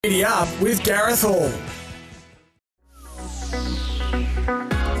Giddy Up with Gareth Hall.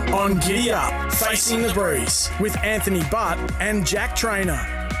 On Giddy Up, Facing the Breeze with Anthony Butt and Jack Trainer.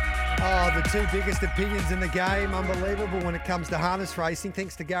 Oh, the two biggest opinions in the game. Unbelievable when it comes to harness racing.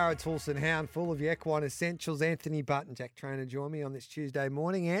 Thanks to Garrett's Horse and Hound, full of your equine essentials. Anthony Butt and Jack Trainer join me on this Tuesday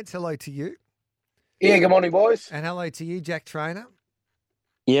morning. Ants, hello to you. Yeah, good morning, boys. And hello to you, Jack Trainer.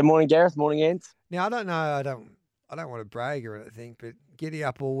 Yeah, morning, Gareth. Morning, Ants. Now, I don't know, I don't want to brag or anything, but Giddy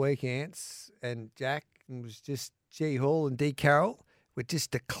Up all week, Ants and Jack. It was just G Hall and D Carroll were just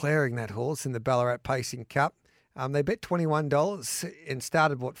declaring that horse in the Ballarat Pacing Cup. They bet $21 and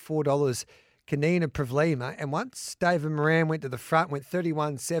started, $4 Kanina Pravlima. And once David Moran went to the front, went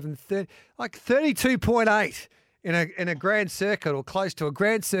 31-7, like 32.8 in a Grand Circuit or close to a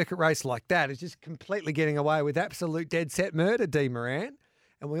Grand Circuit race like that. Is just completely getting away with absolute dead set murder, D Moran.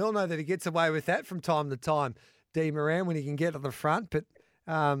 And we all know that he gets away with that from time to time, D Moran, when he can get to the front. But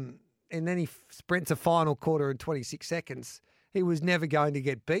and then he sprints a final quarter in 26 seconds. He was never going to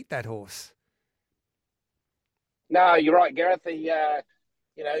get beat, that horse. No, you're right, Gareth. He,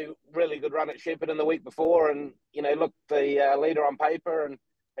 really good run at Shepparton the week before, and looked the leader on paper. And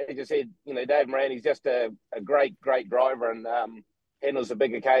as you said, Dave Moran, he's just a great driver, and handles a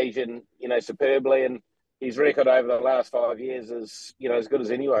big occasion, superbly. And his record over the last 5 years is, as good as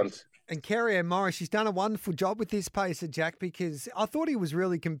anyone's. And Kerry Morris, she's done a wonderful job with this pacer, Jack, because I thought he was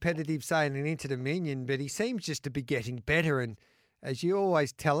really competitive, say, in an Inter-Dominion, but he seems just to be getting better. And as you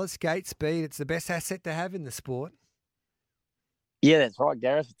always tell us, gate speed, it's the best asset to have in the sport. Yeah, that's right,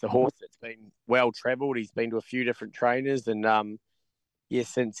 Gareth. It's a horse that's been well-travelled. He's been to a few different trainers. And,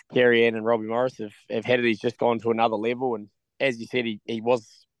 since Kerry Ann and Robbie Morris have had it, he's just gone to another level. And as you said, he was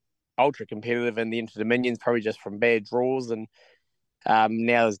ultra-competitive in the Inter-Dominions, probably just from bad draws. And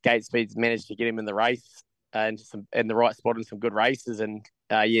now his gate speed's managed to get him in the race, in the right spot in some good races. And,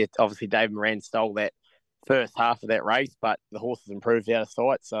 obviously Dave Moran stole that first half of that race, but the horse has improved out of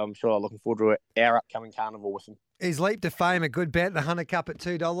sight. So I'm sure I'm looking forward to our upcoming carnival with him. His leap to fame, a good bet, the Hunter Cup at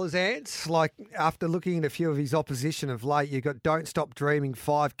 $2, Ants. Like, after looking at a few of his opposition of late, you've got Don't Stop Dreaming,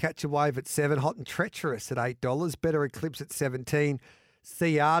 5, Catch a Wave at 7, Hot and Treacherous at $8, Better Eclipse at 17,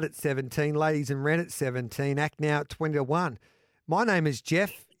 Sea Art at 17, Ladies in Red at 17, Act Now at 20-1. My Name is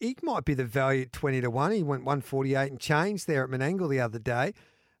Jeff. He might be the value at 20-1. He went 148 and change there at Menangle the other day.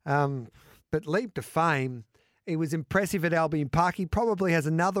 But leap to fame, he was impressive at Albion Park. He probably has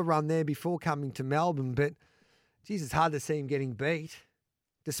another run there before coming to Melbourne, but geez, it's hard to see him getting beat,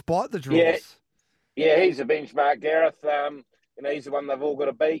 despite the draws. Yeah, he's a benchmark, Gareth. He's the one they've all got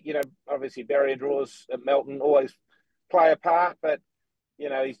to beat. Obviously barrier draws at Melton always play a part, but,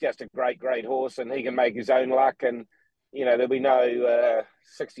 he's just a great horse, and he can make his own luck. And, there'll be no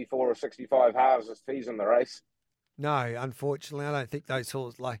 64 or 65 halves if he's in the race. No, unfortunately, I don't think those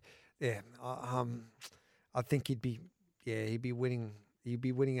horses I think he'd be winning. He'd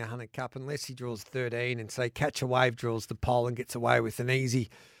be winning a Hunter Cup unless he draws 13 and say Catch a Wave draws the pole and gets away with an easy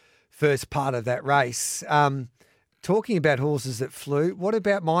first part of that race. Talking about horses that flew, what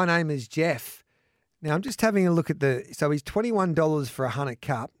about My Name is Jeff? Now I'm just having a look at so he's $21 for a Hunter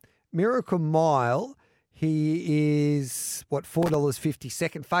Cup. Miracle Mile, he is $4.50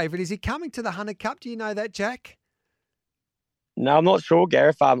 second favourite. Is he coming to the Hunter Cup? Do you know that, Jack? No, I'm not sure,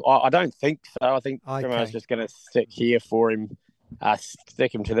 Gareth. I don't think so. I think Okay. Primo's just going to stick here for him.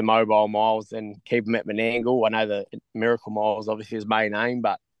 Stick him to the mobile miles and keep him at Menangle. I know the Miracle Mile is obviously his main aim,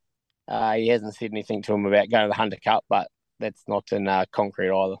 but he hasn't said anything to him about going to the Hunter Cup, but that's not in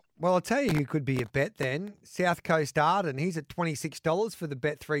concrete either. Well, I'll tell you who could be a bet then. South Coast Arden. He's at $26 for the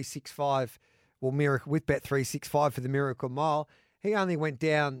Bet365. Well, Miracle with Bet365 for the Miracle Mile. He only went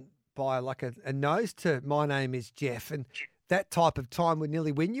down by like a nose to My Name is Jeff. And that type of time would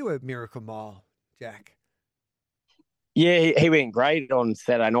nearly win you a Miracle Mile, Jack. Yeah, he went great on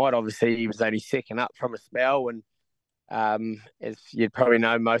Saturday night. Obviously, he was only second up from a spell. And as you'd probably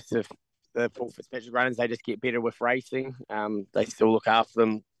know, most of the Paul Fitzpatrick runners, they just get better with racing. They still look after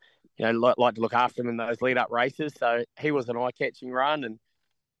them, like to look after them in those lead-up races. So he was an eye-catching run. And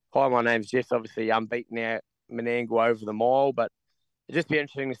Hi, My Name's Jeff, obviously unbeaten now Menangle over the mile. But it'd just be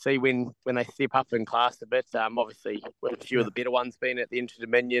interesting to see when they step up in class a bit. Obviously, with a few of the better ones being at the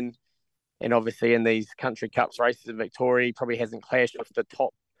Inter-Dominion, and obviously in these country cups races in Victoria, he probably hasn't clashed with the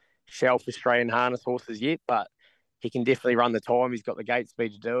top shelf Australian harness horses yet, but he can definitely run the time. He's got the gate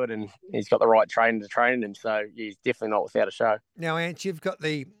speed to do it, and he's got the right trainer to train him. So he's definitely not without a show. Now, Ant, you've got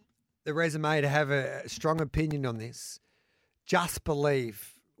the resume to have a strong opinion on this. Just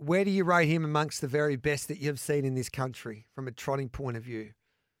Believe. Where do you rate him amongst the very best that you've seen in this country from a trotting point of view?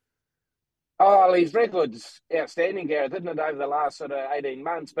 Oh, his record's outstanding, Gareth, isn't it, over the last sort of 18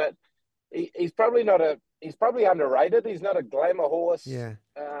 months? But he's probably not he's probably underrated. He's not a glamour horse, Yeah.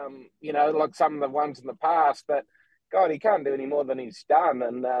 Like some of the ones in the past. But God, he can't do any more than he's done.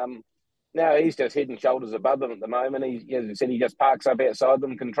 And now he's just head and shoulders above them at the moment. As I said, he just parks up outside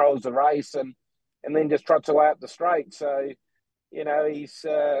them, controls the race, and then just trots away up the straight. So, he's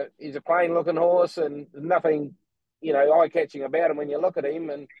a plain looking horse, and nothing, eye catching about him when you look at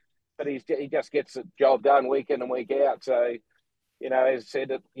him. But he just gets the job done week in and week out. So, as I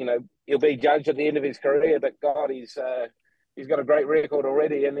said, he'll be judged at the end of his career. But God, he's got a great record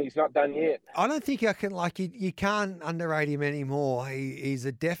already, and he's not done yet. I don't think I can you can't underrate him anymore. He's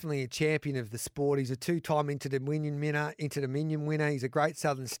definitely a champion of the sport. He's a two-time Into the Minion winner. He's a Great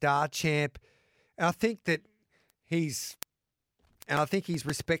Southern Star champ. And I think he's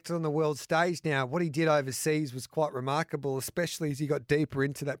respected on the world stage now. What he did overseas was quite remarkable, especially as he got deeper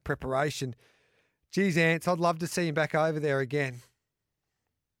into that preparation. Geez, Ants, I'd love to see him back over there again.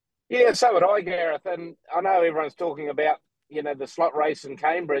 Yeah, so would I, Gareth. And I know everyone's talking about, the slot race in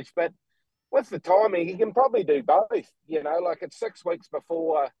Cambridge, but with the timing, he can probably do both. Like it's 6 weeks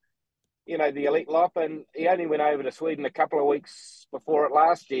before, the Elite Lop, and he only went over to Sweden a couple of weeks before it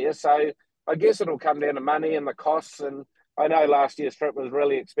last year. So I guess it'll come down to money and the costs. And I know last year's trip was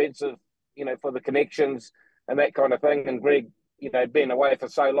really expensive, for the connections and that kind of thing. And Greg, been away for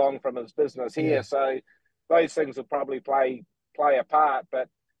so long from his business here. Yeah. So those things will probably play a part. But,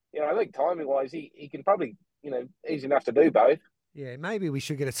 I think timing-wise, he can probably, easy enough to do both. Yeah, maybe we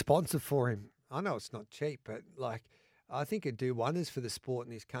should get a sponsor for him. I know it's not cheap, but, I think it'd do wonders for the sport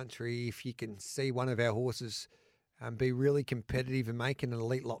in this country if you can see one of our horses be really competitive and making an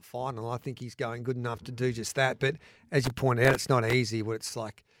Elite Lot final. I think he's going good enough to do just that. But as you pointed out, it's not easy. It's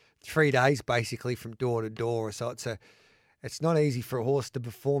like 3 days basically from door to door. So it's not easy for a horse to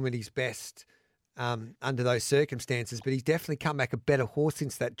perform at his best under those circumstances. But he's definitely come back a better horse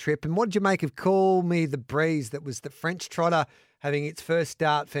since that trip. And what did you make of Call Me the Breeze? That was the French trotter having its first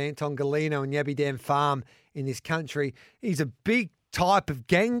start for Anton Galino and Yabby Dam Farm in this country. He's a big type of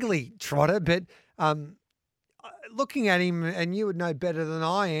gangly trotter, but looking at him, and you would know better than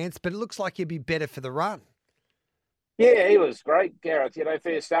I, Ants, but it looks like he'd be better for the run. Yeah, he was great, Gareth.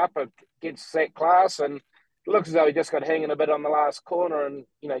 First up against that class, and it looks as though he just got hanging a bit on the last corner and,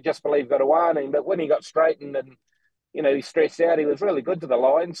 just believe got away on him. But when he got straightened and, he stretched out, he was really good to the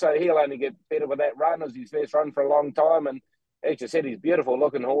line. So he'll only get better with that run as his first run for a long time. And as you said, he's a beautiful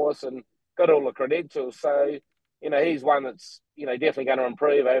looking horse and got all the credentials. So, he's one that's, definitely going to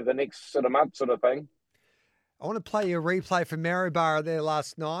improve over the next sort of month sort of thing. I want to play you a replay from Maryborough there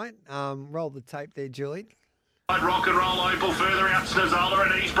last night. Roll the tape there, Julian. Rock and Roll Opal further out to Zola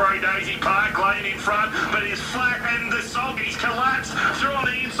and Eastbury Daisy Park Lane in front, but he's flat and the Soggy's collapsed through on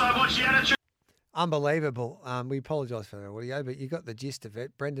the inside. Watch the attitude. Unbelievable. We apologise for that audio, but you got the gist of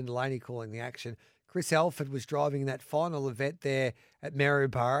it. Brendan Delaney calling the action. Chris Alford was driving that final event there at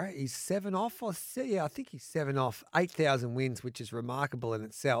Maryborough. He's 7 off. I think he's 7 off. 8,000 wins, which is remarkable in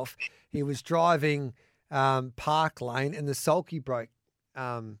itself. He was driving Park Lane and the sulky broke.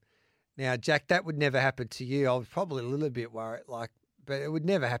 Now, Jack, that would never happen to you. I was probably a little bit worried, but it would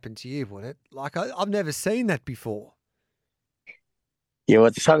never happen to you, would it? I've never seen that before. Yeah, well,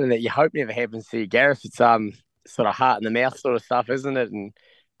 it's something that you hope never happens to you, Gareth. It's sort of heart in the mouth sort of stuff, isn't it? And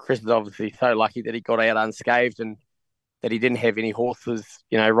Chris is obviously so lucky that he got out unscathed and that he didn't have any horses,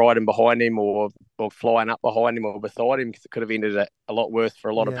 riding behind him or flying up behind him or beside him, because it could have ended a lot worse for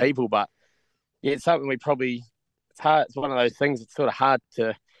a lot of people. But yeah, it's something it's hard. It's one of those things that's sort of hard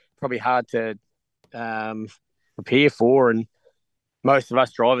to prepare for. And most of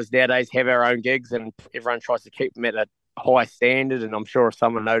us drivers nowadays have our own gigs and everyone tries to keep them at a high standard. And I'm sure if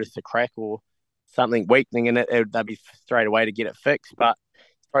someone noticed a crack or something weakening in it, they'd be straight away to get it fixed. But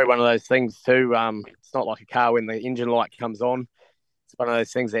it's probably one of those things too. It's not like a car when the engine light comes on. It's one of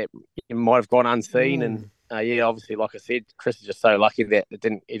those things that you might have gone unseen. And obviously, like I said, Chris is just so lucky that he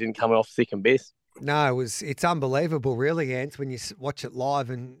didn't come off second best. No, it's unbelievable, really, Ants, when you watch it live.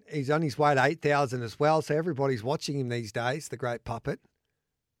 And he's on his way to 8,000 as well, so everybody's watching him these days, the great puppet.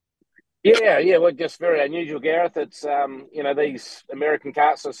 Yeah, well, just very unusual, Gareth. It's, these American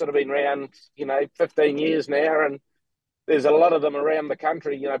carts have sort of been around, 15 years now, and there's a lot of them around the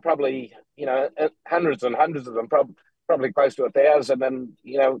country, probably, hundreds and hundreds of them, probably close to 1,000. And,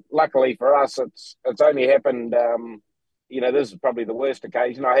 luckily for us, it's only happened, this is probably the worst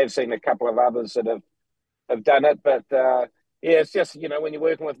occasion. I have seen a couple of others that have done it, but it's just, when you're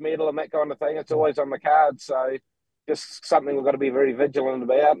working with metal and that kind of thing, it's always on the card. So just something we've got to be very vigilant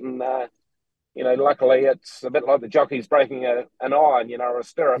about. And, luckily it's a bit like the jockeys breaking an iron, or a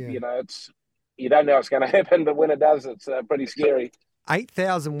stirrup, you don't know what's going to happen, but when it does, it's pretty scary.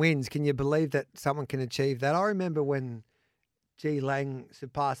 8,000 wins. Can you believe that someone can achieve that? I remember when G Lang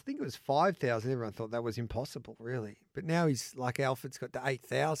surpassed, I think it was 5,000. Everyone thought that was impossible, really. But now he's like Alfred's got to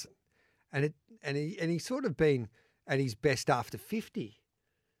 8,000, and he's sort of been at his best after 50.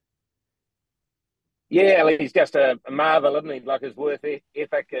 Yeah, he's just a marvel, isn't he? Like his work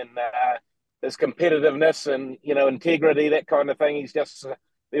ethic and his competitiveness and integrity, that kind of thing. He's just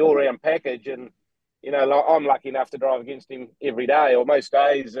the all-round package, and like I'm lucky enough to drive against him every day or most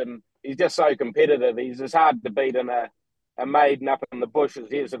days, and he's just so competitive. He's as hard to beat in a maiden up in the bush as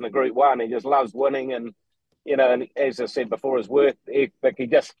he is in the Group 1. He just loves winning, and and as I said before, his work ethic. He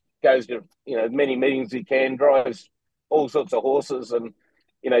just goes to as many meetings as he can, drives all sorts of horses, and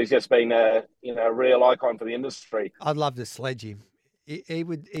he's just been a real icon for the industry. I'd love to sledge him. He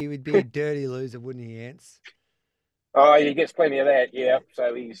would be a dirty loser, wouldn't he, Ants? Oh, he gets plenty of that, yeah.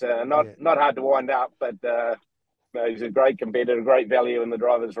 So he's not hard to wind up, but he's a great competitor, great value in the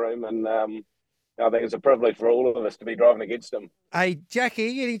driver's room, and I think it's a privilege for all of us to be driving against him. Hey,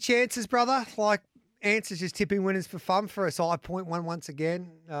 Jackie, any chances, brother? Like, Ants is just tipping winners for fun for us. I point one once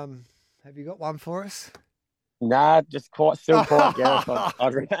again. Have you got one for us? Nah, still quite Gareth.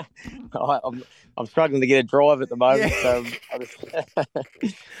 I'm struggling to get a drive at the moment, so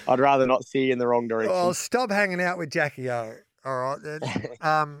I'd rather not see you in the wrong direction. Well, stop hanging out with Jackie O. All right, then.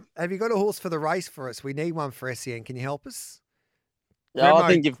 Have you got a horse for the race for us? We need one for SEN. Can you help us? Yeah, I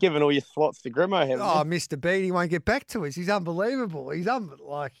think you've given all your slots to Grimo, haven't you? Oh, Mr. Bean, he won't get back to us. He's unbelievable. He's a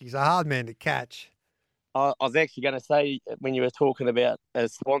hard man to catch. I was actually going to say, when you were talking about a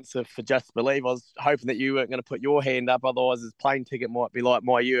sponsor for Just Believe, I was hoping that you weren't going to put your hand up. Otherwise, his plane ticket might be like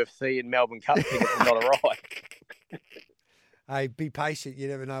my UFC and Melbourne Cup ticket and not a ride. Hey, be patient. You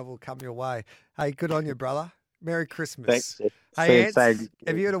never know what will come your way. Hey, good on you, brother. Merry Christmas. Thanks. Hey, Ants,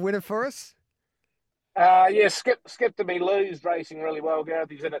 have you got a winner for us? Yeah, Skip to be Lou's racing really well, Gareth.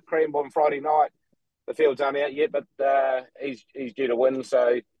 He's in at Cranbourne Friday night. The field's aren't out yet, but he's due to win,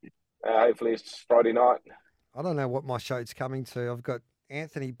 so hopefully it's Friday night. I don't know what my show's coming to. I've got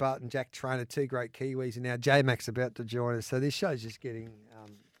Anthony Butt and Jack Trainer, two great Kiwis, and now J-Mac's about to join us. So this show's just getting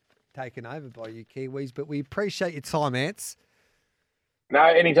taken over by you Kiwis, but we appreciate your time, Ants. No,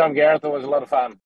 anytime, Gareth. Always a lot of fun.